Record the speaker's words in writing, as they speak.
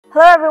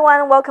Hello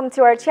everyone, welcome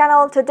to our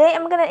channel. Today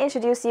I'm going to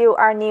introduce you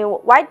our new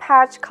white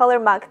patch color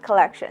mug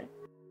collection.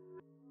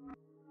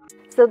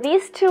 So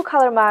these two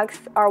color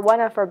mugs are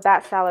one of our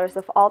best sellers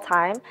of all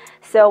time,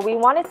 so we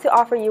wanted to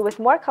offer you with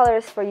more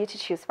colors for you to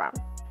choose from.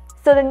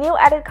 So the new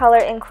added color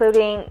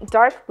including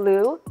dark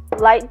blue,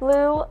 light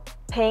blue,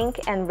 pink,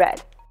 and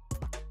red.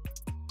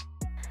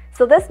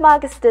 So this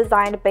mug is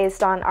designed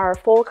based on our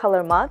full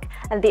color mug,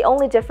 and the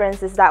only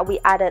difference is that we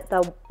added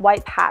the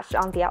white patch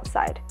on the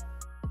outside.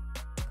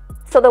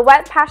 So the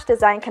white patch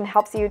design can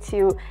help you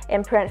to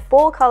imprint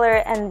full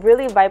color and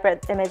really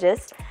vibrant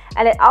images,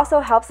 and it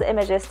also helps the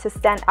images to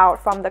stand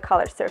out from the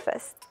color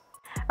surface.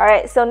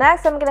 Alright, so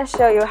next I'm going to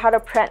show you how to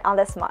print on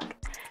this mug.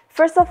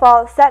 First of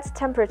all, set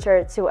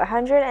temperature to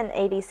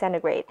 180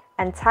 centigrade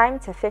and time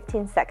to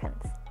 15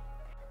 seconds.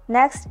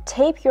 Next,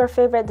 tape your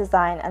favorite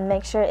design and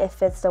make sure it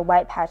fits the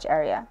white patch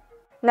area.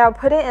 Now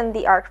put it in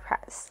the arc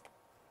press.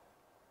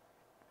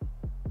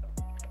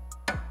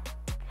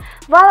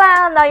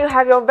 Voila! Now you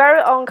have your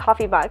very own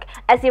coffee mug.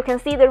 As you can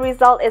see, the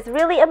result is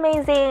really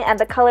amazing and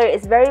the color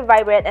is very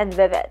vibrant and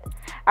vivid.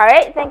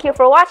 Alright, thank you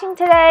for watching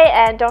today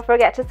and don't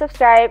forget to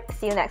subscribe.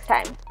 See you next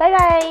time. Bye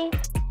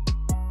bye!